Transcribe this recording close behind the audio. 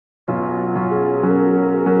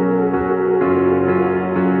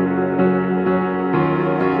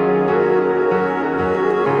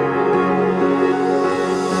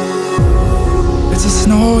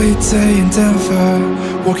day in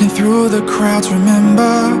Denver, walking through the crowds.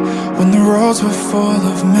 Remember when the roads were full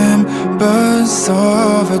of members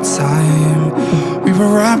of a time? We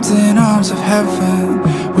were wrapped in arms of heaven.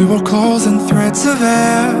 We were clothes and threads of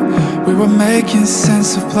air. We were making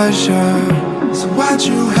sense of pleasure. So why'd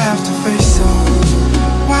you have to face us?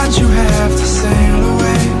 Why'd you have to sail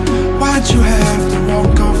away? Why'd you have to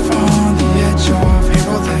walk off on the edge of here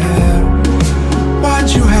or there? Why'd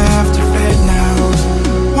you have to fade now?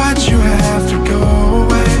 Why'd you have to go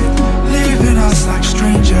away, leaving us like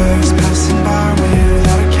strangers passing by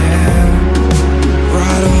without a care?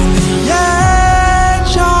 Right on the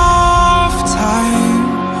edge of time,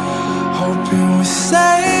 hoping we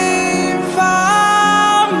save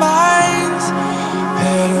our minds,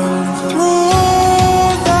 pedaling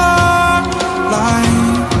through the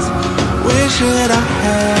lines. Wish that I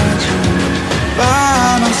had you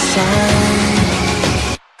by my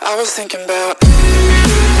side. I was thinking about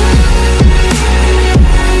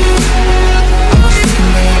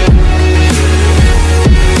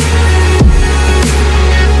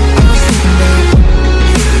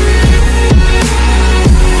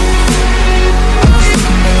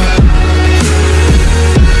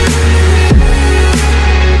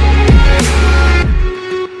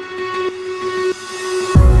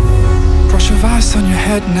on your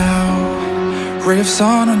head now, ray of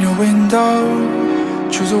sun on your window.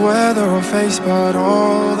 Choose a weather or face, but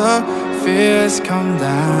all the fears come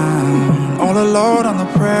down. All alone on the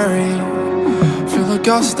prairie, feel a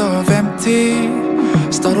gust of empty.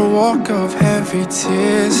 Start a walk of heavy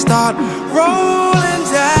tears, start rolling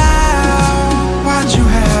down. Why'd you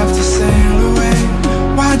have to sail away?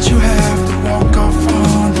 Why'd you have to walk off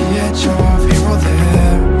on the edge of here or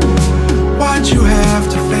there? Why'd you have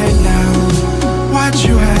to fade now? Why'd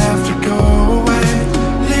you have to go away,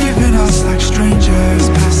 leaving us like strangers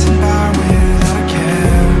passing by without a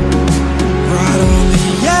care? Right on the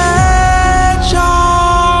edge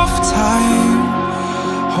of time,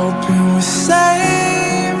 hoping we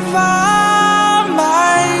save our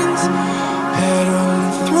minds,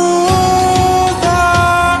 pedaling through the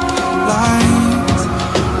lines.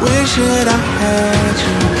 Wish that I had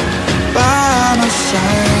you by my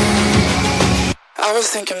side. I was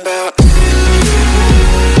thinking about